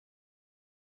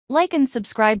Like and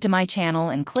subscribe to my channel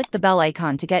and click the bell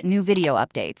icon to get new video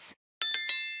updates.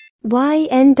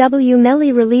 YNW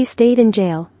Melly release date in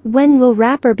jail. When will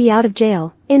rapper be out of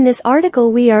jail? In this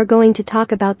article we are going to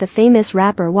talk about the famous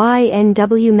rapper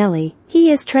YNW Melly. He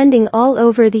is trending all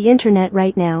over the internet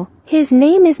right now. His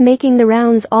name is making the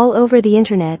rounds all over the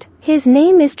internet. His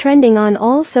name is trending on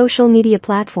all social media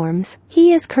platforms.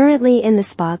 He is currently in the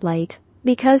spotlight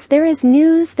because there is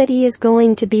news that he is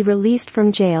going to be released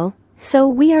from jail. So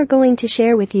we are going to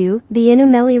share with you the YNW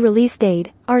Melly release date.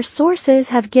 Our sources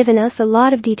have given us a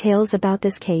lot of details about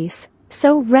this case,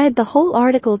 so read the whole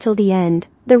article till the end.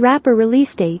 The rapper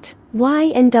release date.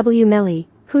 YNW Melly,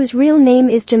 whose real name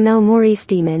is Jamel Maurice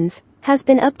Demons, has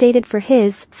been updated for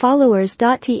his followers.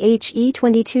 The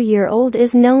 22-year-old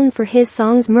is known for his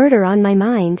songs Murder on My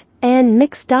Mind and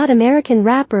Mix. American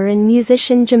rapper and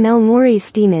musician Jamel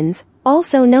Maurice Demons,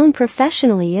 also known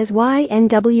professionally as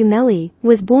YNW Melly,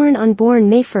 was born on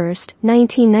May 1,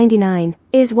 1999.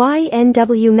 Is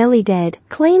YNW Melly dead?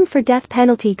 Claim for death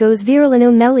penalty goes viral.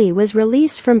 YNW Melly was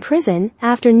released from prison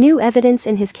after new evidence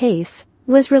in his case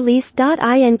was released.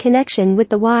 In connection with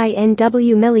the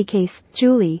YNW Melly case,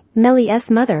 Julie, Melly's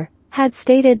mother, had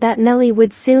stated that Melly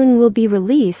would soon will be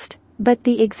released, but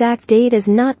the exact date has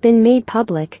not been made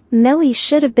public. Melly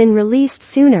should have been released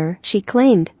sooner, she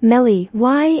claimed. Melly,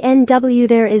 YNW.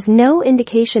 There is no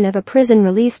indication of a prison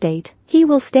release date. He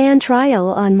will stand trial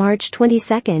on March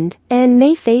 22 and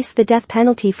may face the death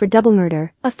penalty for double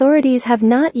murder. Authorities have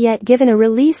not yet given a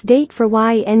release date for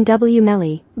YNW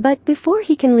Melly, but before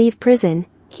he can leave prison,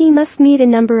 he must meet a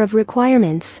number of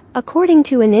requirements. According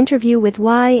to an interview with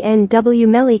YNW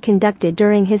Melly conducted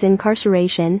during his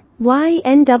incarceration,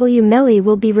 YNW Melly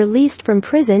will be released from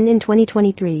prison in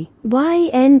 2023.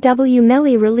 YNW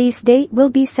Melly release date will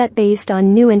be set based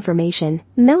on new information.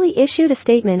 Melly issued a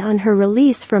statement on her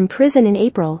release from prison in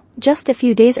April. Just a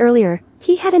few days earlier,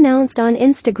 he had announced on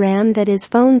Instagram that his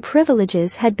phone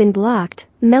privileges had been blocked.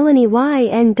 Melanie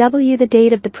YNW. The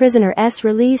date of the prisoner's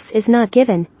release is not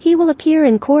given. He will appear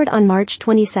in court on March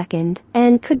 22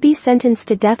 and could be sentenced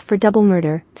to death for double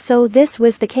murder. So this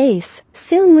was the case.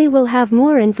 Soon we will have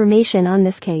more information on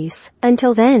this case.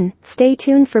 Until then, stay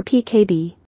tuned for PKB.